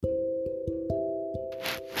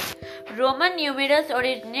Roman numerals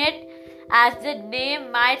originate, as the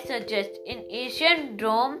name might suggest. In ancient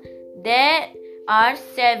Rome, there are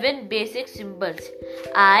 7 basic symbols: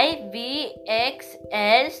 I, V, X,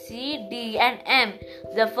 L, C, D, and M.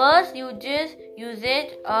 The first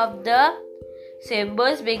usage of the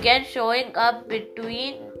symbols began showing up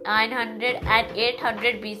between 900 and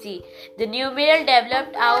 800 BC. The numeral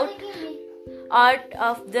developed out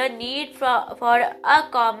of the need for a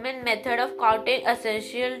common method of counting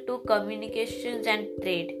essential to communications and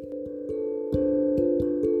trade.